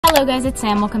Hello guys, it's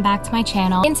Sam. Welcome back to my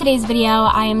channel. In today's video,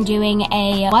 I am doing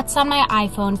a what's on my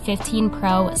iPhone 15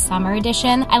 Pro Summer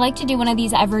Edition. I like to do one of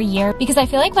these every year because I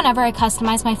feel like whenever I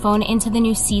customize my phone into the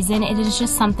new season, it is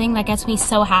just something that gets me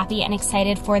so happy and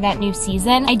excited for that new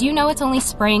season. I do know it's only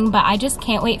spring, but I just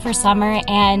can't wait for summer,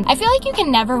 and I feel like you can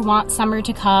never want summer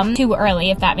to come too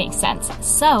early, if that makes sense.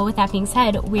 So with that being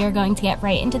said, we are going to get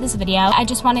right into this video. I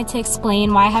just wanted to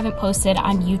explain why I haven't posted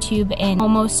on YouTube in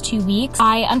almost 2 weeks.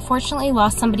 I unfortunately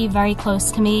lost somebody very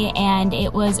close to me, and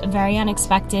it was very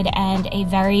unexpected and a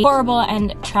very horrible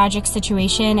and tragic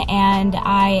situation, and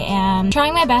I am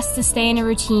trying my best to stay in a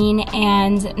routine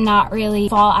and not really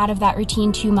fall out of that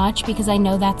routine too much because I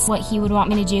know that's what he would want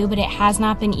me to do, but it has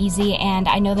not been easy, and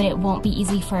I know that it won't be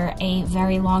easy for a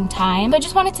very long time. But I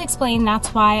just wanted to explain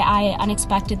that's why I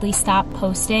unexpectedly stopped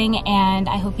posting, and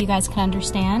I hope you guys can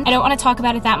understand. I don't want to talk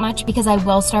about it that much because I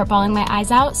will start bawling my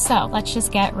eyes out, so let's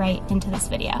just get right into this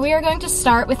video. We are going to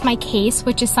start with my case,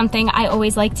 which is something I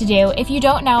always like to do. If you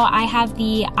don't know, I have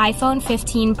the iPhone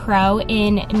 15 Pro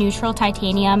in neutral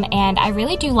titanium, and I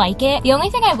really do like it. The only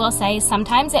thing I will say is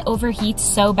sometimes it overheats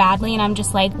so badly, and I'm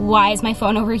just like, why is my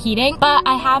phone overheating? But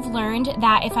I have learned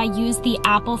that if I use the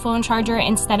Apple phone charger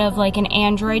instead of like an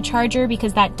Android charger,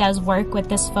 because that does work with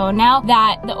this phone now,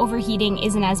 that the overheating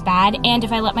isn't as bad. And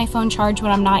if I let my phone charge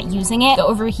when I'm not using it, the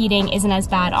overheating isn't as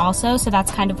bad also. So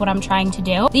that's kind of what I'm trying to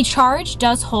do. The charge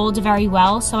does hold very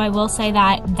well, so I will say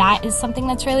that that is something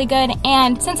that's really good.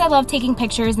 And since I love taking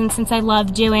pictures and since I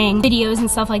love doing videos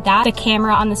and stuff like that, the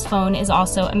camera on this phone is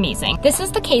also amazing. This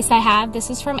is the case I have.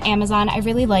 This is from Amazon. I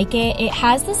really like it. It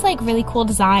has this like really cool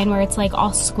design where it's like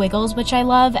all squiggles, which I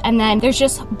love, and then there's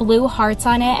just blue hearts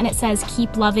on it, and it says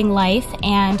keep loving life,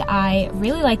 and I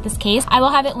really like this case. I will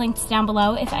have it linked down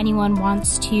below if anyone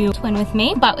wants to twin with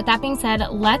me. But with that being said,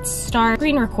 let's start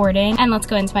screen recording and let's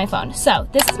go into my phone. So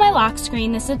this is my lock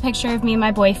screen. This is a picture of me and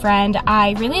my boyfriend.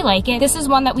 I really like it. This is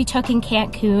one that we took in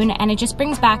Cancun, and it just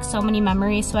brings back so many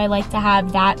memories, so I like to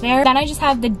have that there. Then I just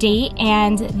have the date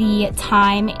and the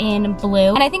time in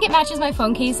blue, and I think it matches my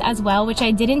phone case as well, which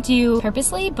I didn't do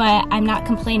purposely, but I'm not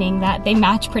complaining that they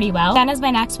match pretty well. Then as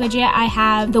my next widget, I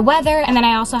have the weather, and then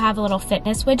I also have a little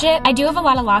fitness widget. I do have a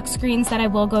lot of lock screens that I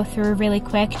will go through really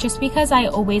quick just because I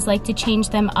always like to change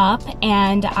them up,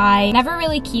 and I never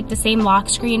really keep the same lock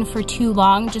screen for too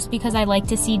long just because I like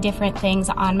to see different things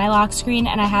on my lock screen,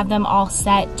 and I have them all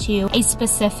set to a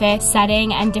specific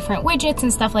setting and different widgets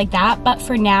and stuff like that. But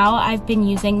for now, I've been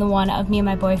using the one of me and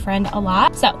my boyfriend a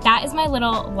lot. So that is my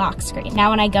little lock screen. Now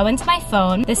when I go into my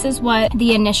phone, this is what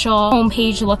the initial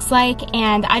homepage looks like,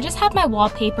 and I just have my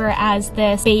wallpaper as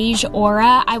this beige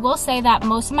aura. I will say that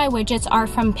most of my widgets are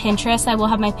from Pinterest. I will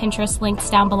have my Pinterest links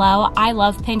down below. I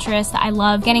love Pinterest. I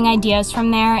love getting ideas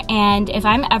from there, and if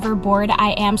I'm ever bored,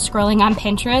 I am scrolling on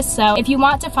Pinterest. So if you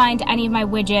want to find any of my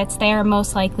widgets, they are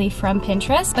most likely from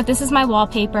Pinterest. But this is my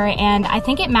wallpaper, and I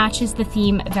think it matches the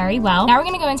theme very well. Now we're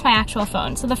gonna go into my actual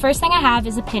phone. So the first thing I have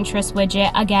is a Pinterest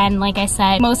widget. Again, like I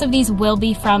said, most of these will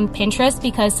be from Pinterest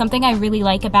because something I really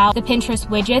like about the Pinterest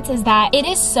widgets is that it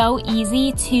is so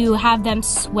easy to have them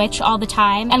switch all the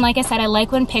time. And like I said, I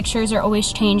like when pictures are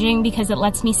always changing because it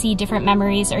lets me see different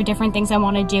memories or different things I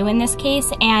want to do in this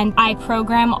case, and I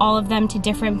program all of them to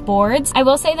different boards. I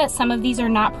will say that some of these are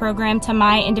not programmed to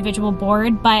my individual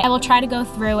board, but I will try to go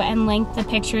through and link the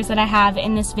pictures that I have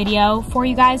in this video for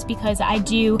you guys because I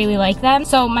do really like them.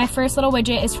 So my first little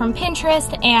widget is from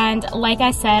Pinterest, and like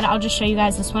I said, I'll just show you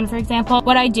guys this one for example.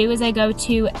 What I do is I go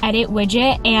to edit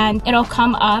widget, and it'll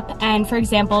come up, and for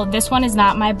example, this one is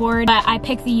not my board, but I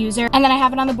pick the user, and then I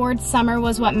have it on the board summer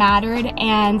was what mattered,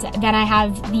 and then I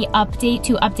have the update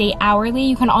to update hourly.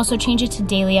 You can also change it to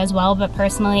daily as well, but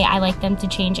personally I like them to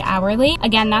change hourly.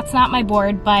 Again, that's not my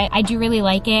board, but I do really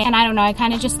like it, and I don't know, I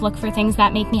kind of just look for things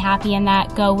that make me happy and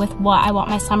that go with what I want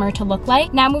my summer to look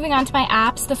like. Now moving on to my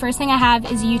apps, the first thing I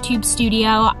have is YouTube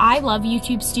Studio. I love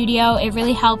YouTube Studio. It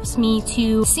really helps me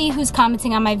to see who's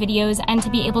commenting on my videos and to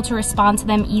be able to respond to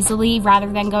them easily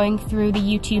rather than going through the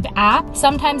YouTube app.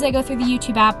 Sometimes I go through the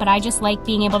YouTube app, but I just like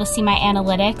being able to see my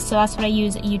analytics, so that's what I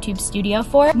use YouTube Studio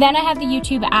for. Then I have the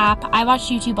YouTube app. I watch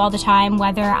YouTube all the time,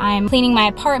 whether I'm cleaning my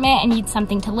apartment and need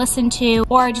something to listen to,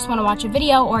 or I just want to watch a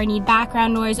video, or I need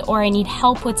background noise, or I need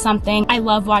help with something. I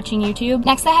love watching YouTube.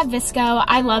 Next I have VSCO.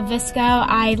 I love VSCO.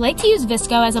 I like to use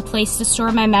VSCO as a place to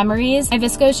store my memories. My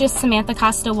VSCO is just Samantha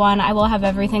Costa 1. I will have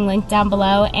everything linked down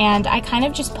below, and I kind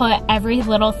of just put every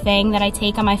little thing that I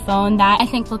take on my phone that I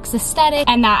think looks aesthetic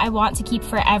and that I want to keep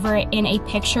forever in a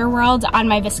picture world on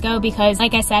my VSCO because,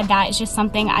 like I said, that is just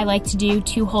something I like to do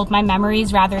to hold my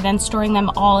memories rather than storing them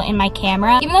all in my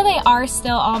camera. Even though they are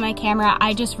still all my camera,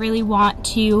 I just really want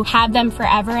to have them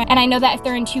forever, and I know that if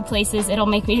they're in too two places, it'll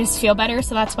make me just feel better,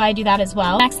 so that's why I do that as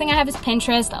well. Next thing I have is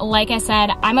Pinterest. Like I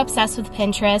said, I'm obsessed with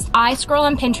Pinterest. I scroll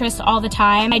on Pinterest all the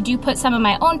time. I do put some of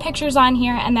my own pictures on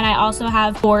here, and then I also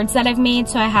have boards that I've made.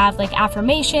 So I have like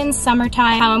affirmations,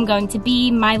 summertime, how I'm going to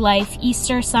be, my life,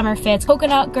 Easter, summer fits,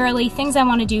 coconut girly, things I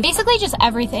want to do. Basically just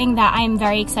everything that I'm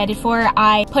very excited for.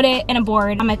 I put it in a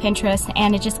board on my Pinterest,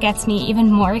 and it just gets me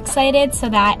even more excited. So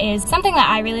that is something that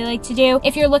I really like to do.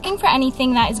 If you're looking for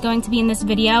anything that is going to be in this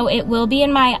video, it will be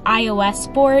in my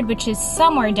iOS board, which is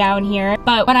somewhere down here,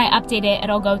 but when I update it,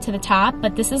 it'll go to the top.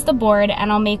 But this is the board,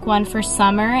 and I'll make one for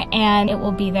summer, and it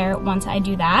will be there once I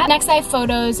do that. Next, I have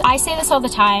photos. I say this all the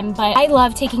time, but I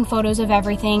love taking photos of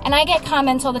everything, and I get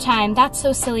comments all the time, that's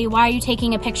so silly, why are you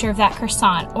taking a picture of that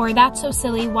croissant? Or that's so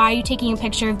silly, why are you taking a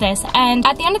picture of this? And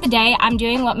at the end of the day, I'm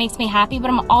doing what makes me happy, but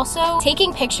I'm also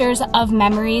taking pictures of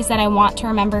memories that I want to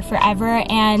remember forever.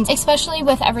 And especially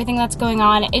with everything that's going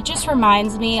on, it just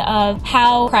reminds me of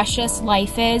how precious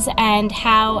life is and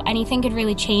how anything could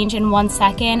really change in 1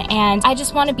 second. And I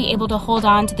just want to be able to hold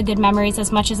on to the good memories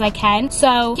as much as I can.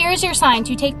 So here's your sign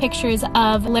to take pictures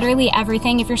of literally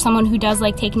everything if you're someone who does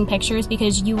like taking pictures,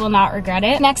 because you will not regret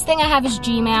it. Next thing I have is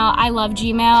Gmail. I love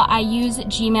Gmail. I use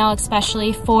Gmail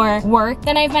especially for work.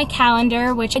 Then I have my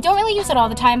calendar, which I don't really use it all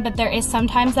the time, but there is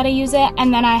sometimes that I use it.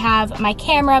 And then I have my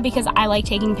camera because I like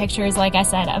taking pictures, like I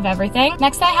said, of everything.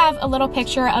 Next, I have a little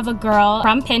picture of a girl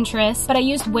from Pinterest, but I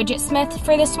used Widgetsmith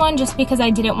for this one just because I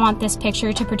didn't want this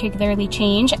picture to particularly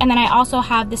change. And then I also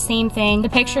have the same thing, the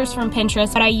pictures from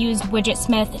Pinterest, but I used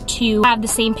Widgetsmith to have the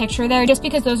same picture there just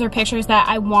because those are pictures that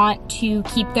I want to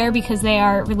keep there because they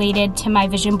are related to my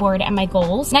vision board and my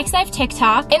goals. Next, I have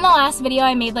TikTok. In the last video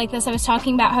I made like this, I was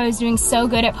talking about how I was doing so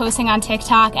good at posting on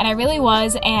TikTok, and I really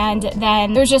was, and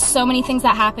then there's just so many things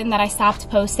that happened that I stopped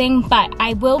posting, but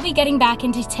I will be getting back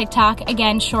into TikTok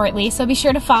again shortly, so be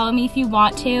sure to follow me if you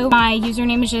want to. My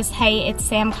username is just, hey, it's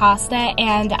Sam Costa,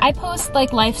 and I post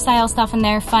like lifestyle stuff in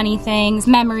there, funny things,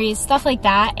 memories, stuff like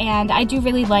that, and I do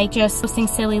really like just posting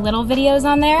silly little videos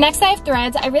on there. Next, I have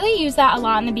Threads. I really use that a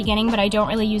lot in the beginning, but I don't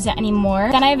really use it anymore.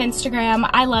 Then I have Instagram.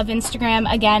 I love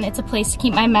Instagram. Again, it's a place to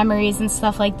keep my memories and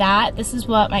stuff like that. This is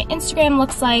what my Instagram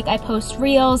looks like. I post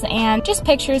reels and just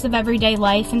pictures of everyday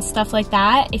life and stuff like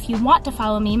that. If you want to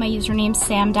follow me, my username is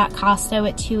sam.costa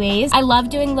with 2 A's. I love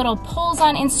doing little polls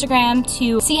on Instagram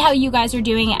to see how you guys are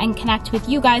doing and connect with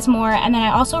you guys more. And then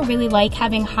I also really like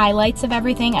having highlights of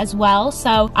everything as well.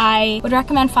 So I would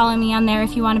recommend following me on there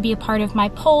if you want to be a part of my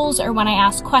polls or when I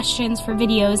ask questions for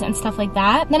videos and stuff like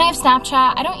that. Then I have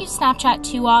Snapchat. I don't use Snapchat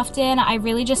too often. I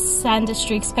really just send a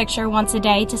streaks picture once a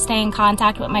day to stay in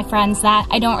contact with my friends that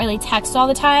I don't really text all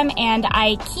the time, and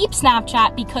I keep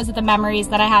Snapchat because of the memories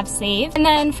that I have saved. And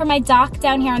then for my dock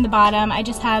down here on the bottom, I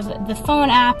just have the phone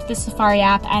app, the Safari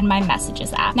app, and my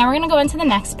messages app. Now we're gonna go into the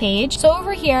next page. So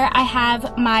over here, I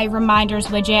have my reminders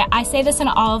widget. I say this in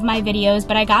all of my videos,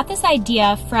 but I got this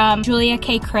idea from Julia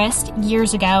K. Christ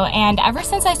years ago, and ever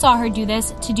since I saw her do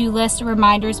this to-do list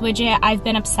reminders widget, I've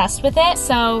been obsessed with it.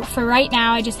 So for right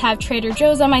now, I just have Trader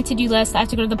Joe's on my to-do list. I have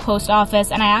to go to the post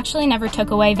office, and I actually never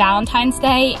took away Valentine's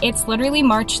Day. It's literally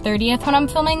March 30th when I'm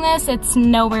filming this. It's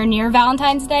nowhere near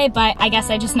Valentine's Day, but I guess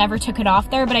I just never took it off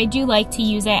there, but I do like to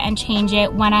use it and change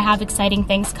it when I have exciting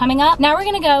things coming up. Now we're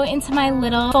gonna go into my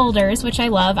little folders, which I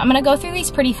love. I'm gonna go through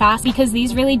these pretty fast because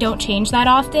these really don't change that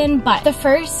often, but the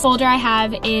first folder I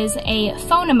have is a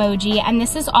phone emoji, and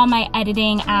this is all my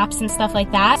editing apps and stuff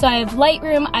like that. So I have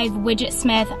Lightroom, I have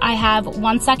Widgetsmith, I have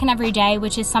 1 second every day,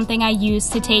 which is something I use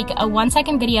to take a 1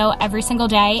 second video every single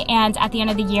day, and at the end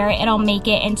of the year, it'll make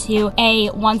it into a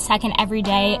 1 second every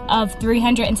day of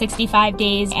 365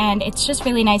 days, and it's just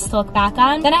really nice to look back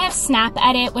on. Then I have Snap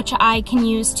Edit, which I can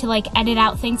use to like edit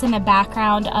out things in the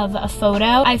background of a photo.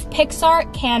 I have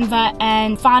PixArt, Canva,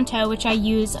 and Fonto, which I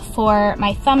use for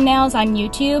my thumbnails on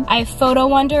YouTube. I have Photo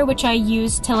Wonder, which I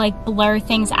use to like blur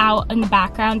things out in the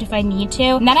background if I need to.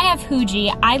 And then I have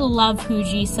Huji. I love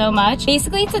Huji so much.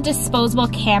 Basically, it's a disposable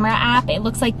camera app. It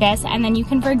looks like this, and then you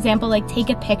can, for example, like take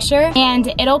a picture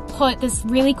and it'll put this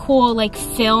really cool like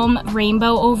film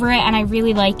rainbow over it, and I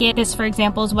really like it. This, for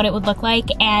example, is what it would look like,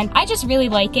 and I just really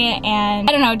like it, and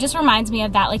I don't know, it just reminds me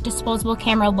of that like disposable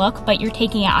camera look, but you're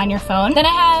taking it on your phone. Then I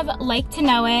have Like to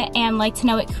Know It and Like to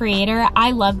Know It Creator.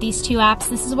 I love these two apps.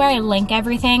 This is where I link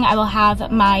everything. I will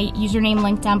have my username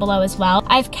linked down below as well.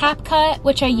 I have CapCut,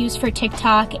 which I use for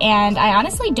TikTok, and I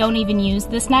honestly don't even use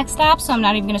this next app, so I'm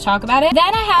not even gonna talk about it.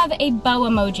 Then I have a bow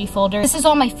emoji folder. This is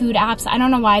all my food apps. I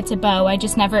don't know why it's a bow. I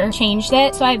just never changed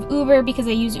it. So I have Uber because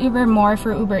I use Uber more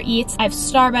for Uber Eats. I have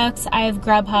Starbucks, I have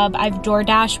Grubhub, I have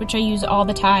DoorDash, which I use all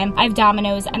the time. I have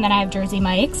Domino's, and then I have Jersey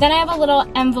Mike's. Then I have a little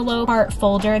envelope art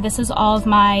folder. This is all of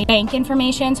my my bank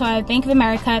information. So I have Bank of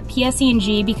America,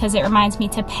 PSE&G because it reminds me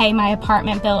to pay my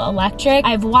apartment bill electric.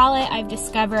 I have Wallet, I have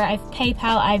Discover, I have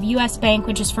PayPal, I have US Bank,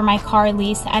 which is for my car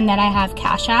lease, and then I have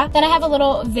Cash App. Then I have a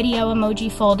little video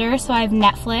emoji folder. So I have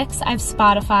Netflix, I have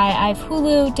Spotify, I have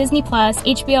Hulu, Disney Plus,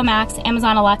 HBO Max,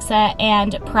 Amazon Alexa,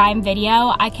 and Prime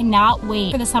Video. I cannot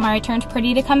wait for the Summer I Turned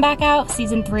Pretty to come back out,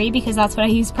 season 3, because that's what I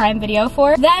use Prime Video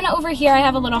for. Then over here I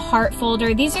have a little heart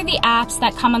folder. These are the apps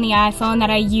that come on the iPhone that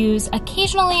I use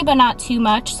occasionally but not too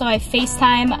much. So I have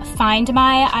FaceTime, Find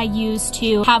My, I use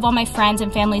to have all my friends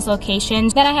and family's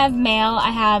locations. Then I have Mail,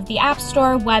 I have the App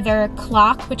Store, Weather,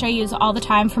 Clock, which I use all the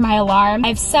time for my alarm. I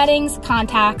have Settings,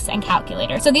 Contacts, and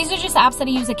Calculator. So these are just apps that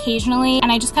I use occasionally,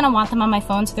 and I just kind of want them on my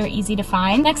phone so they're easy to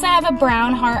find. Next I have a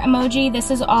brown heart emoji. This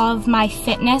is all of my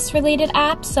fitness related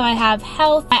apps. So I have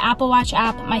Health, my Apple Watch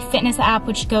app, my fitness app,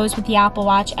 which goes with the Apple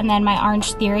Watch, and then my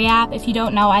Orange Theory app. If you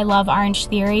don't know, I love Orange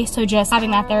Theory, so just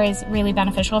having that there is really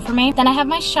beneficial for me. Then I have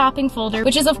my shopping folder,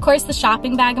 which is of course the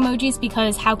shopping bag emojis,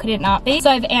 because how could it not be? So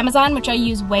I have Amazon, which I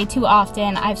use way too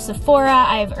often. I have Sephora,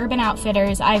 I have Urban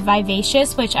Outfitters, I have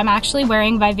Vivacious, which I'm actually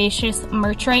wearing Vivacious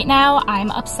merch right now.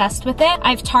 I'm obsessed with it. I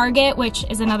have Target, which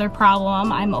is another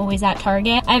problem. I'm always at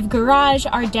Target. I have Garage,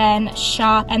 Ardennes,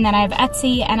 Shop, and then I have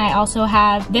Etsy, and I also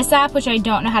have this app, which I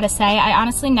don't know how to say. I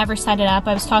honestly never set it up.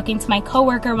 I was talking to my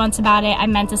coworker once about it. I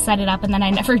meant to set it up and then I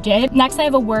never did. Next, I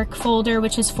have a work folder,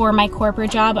 which is for my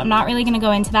corporate job. I'm not really gonna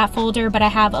go into that folder, but I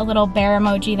have a little bear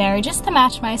emoji there just to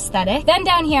match my aesthetic. Then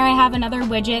down here, I have another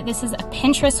widget. This is a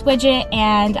Pinterest widget,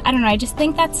 and I don't know, I just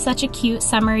think that's such a cute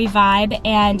summery vibe,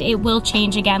 and it will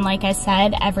change again, like I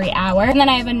said, every hour. And then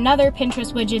I have another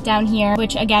Pinterest widget down here,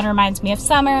 which again reminds me of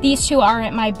summer. These two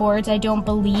aren't my boards, I don't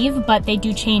believe, but they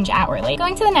do change hourly.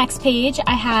 Going to the next page,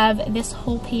 I have this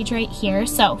whole page right here.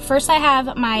 So first I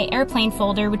have my airplane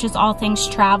folder, which is all things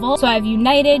travel. So I have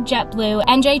United, JetBlue,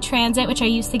 NJ Transit, which I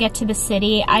use to get to the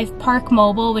city. I have Park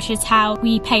Mobile, which is how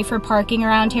we pay for parking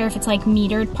around here if it's like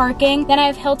metered parking. Then I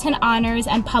have Hilton Honors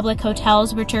and Public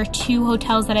Hotels, which are two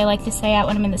hotels that I like to stay at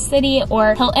when I'm in the city,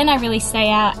 or Hilton, I really stay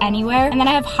at anywhere. And then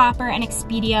I have Hopper and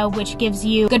Expedia, which gives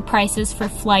you good prices for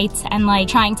flights and like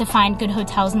trying to find good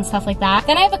hotels and stuff like that.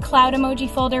 Then I have a cloud emoji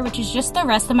folder, which is just the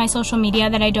rest of my social media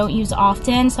that I don't use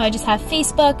often. So I just have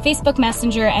Facebook, Facebook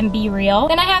Messenger, and Be Real.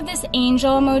 Then I have this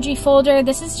angel emoji folder.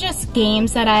 This is just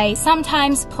games that I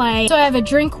sometimes play. So I have a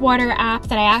drink water app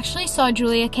that I actually saw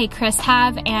Julia K. Chris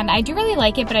have, and I do really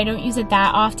like it, but I don't use it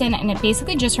that often, and it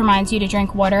basically just reminds you to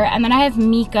drink water. And then I have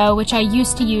Miko, which I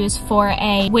used to use for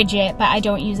a widget, but I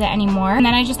don't use it anymore. And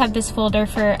then I just have this folder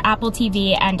for Apple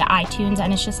TV and iTunes,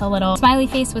 and it's just a little smiley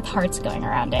face with hearts going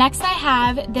around it. Next, I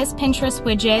have this Pinterest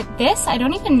widget. This, I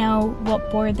don't even know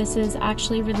what board this is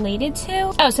actually related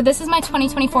to. Oh, so this is my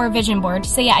 2024 vision board.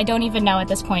 So yeah, I don't even know at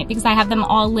this point because I have them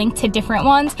all linked to different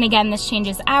ones. And again, this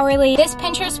changes hourly. This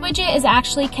Pinterest widget is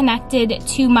actually connected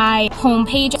to my home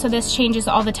page, so this changes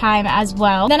all the time as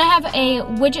well. Then I have a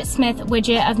Widget Smith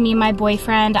widget of me and my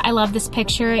boyfriend. I love this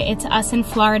picture. It's us in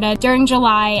Florida during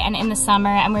July and in the summer,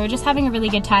 and we were just having a really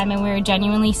good time, and we were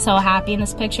genuinely so happy in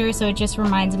this picture, so it just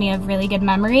reminds me of really good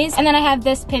memories. And then I have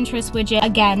this Pinterest widget,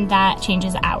 again, that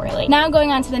changes hourly. Now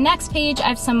going on to the next page, I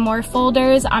have some more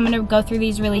folders. I'm gonna go through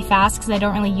these really fast because I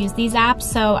don't really use these apps.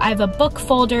 So I have a book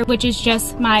folder, which is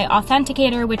just my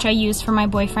authenticator, which I use for my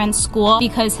boyfriend's school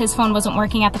because his phone wasn't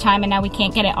working at the time and now we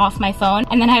can't get it off my phone.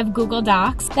 And then I have Google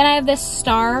Docs. Then I have this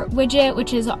star widget,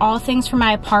 which is all things for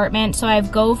my apartment. So I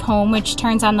have Gove Home, which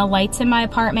turns on the lights in my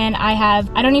apartment. I have,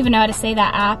 I don't even know how to say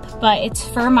that app, but it's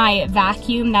for my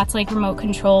vacuum that's like remote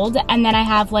controlled. And then I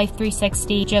have Life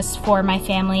 360 just for my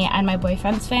family and my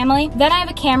boyfriend's family. Then I have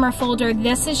a camera folder.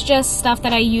 This is just stuff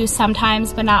that I use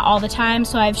sometimes, but not all the time.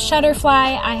 So I have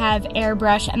Shutterfly, I have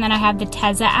Airbrush, and then I have the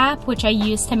Tezza app, which I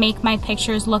use to make my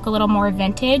pictures look a little more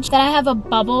vintage. Then I have a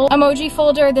bubble emoji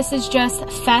folder. This is just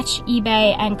Fetch,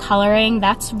 eBay, and coloring.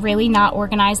 That's really not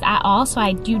organized at all, so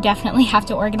I do definitely have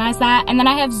to organize that. And then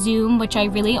I have Zoom, which I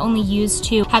really only use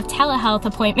to have telehealth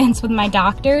appointments with my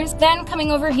doctors. Then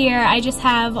coming over here, I just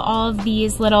have all of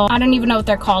these little, I don't even know what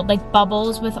they're called, like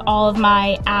bubbles with all of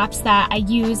my apps that I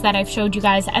use that I've showed you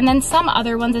guys, and then some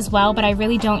other ones as well, but I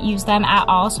really don't use them at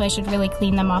all, so I should really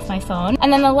clean them off my phone.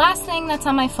 And then the last thing that's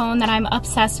on my phone that I'm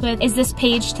obsessed with is this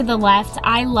page to the left.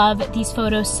 I love these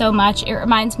photos so much. It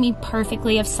reminds me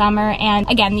perfectly of summer, and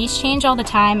again, these change all the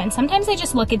time, and sometimes I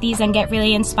just look at these and get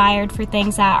really inspired for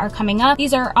things that are coming up.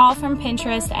 These are all from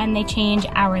Pinterest, and they change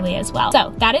hourly as well.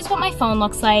 So that is what my phone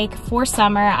looks like for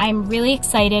summer. I'm really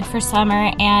excited for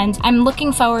summer, and I'm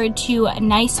looking forward to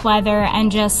nice weather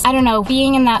and just, I don't know,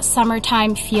 being in that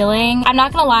summertime feeling. I'm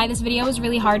not gonna lie, this video was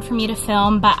really hard for me to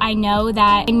film, but I know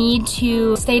that I need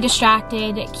to stay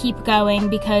distracted, keep going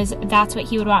because that's what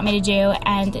he would want me to do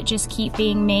and just keep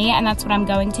being me, and that's what I'm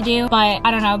going to do. But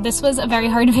I don't know, this was a very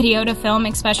hard video to film,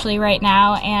 especially right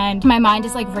now, and my mind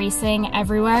is like racing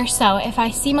everywhere. So if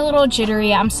I seem a little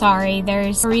jittery, I'm sorry.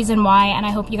 There's a reason why, and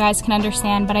I hope you guys can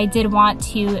understand, but I did want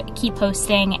to keep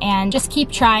posting and just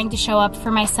keep trying to show up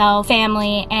for myself,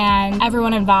 family, and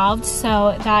everyone involved.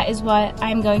 So that is what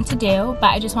I'm going to do.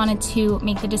 But I just wanted to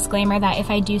make the disclaimer that if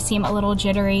I do seem a little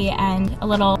jittery and a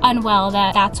little unwell,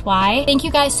 that's why. Thank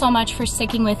you guys so much for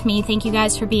sticking with me. Thank you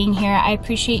guys for being here. I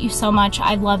appreciate you so much.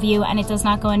 I love you, and it does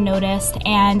not go unnoticed.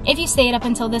 And if you stayed up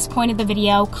until this point of the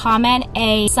video, comment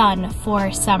a sun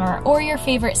for summer or your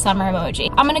favorite summer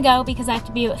emoji. I'm gonna go because I have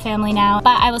to be with family now,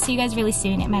 but I will see you guys really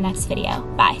soon in my next video.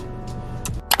 Bye.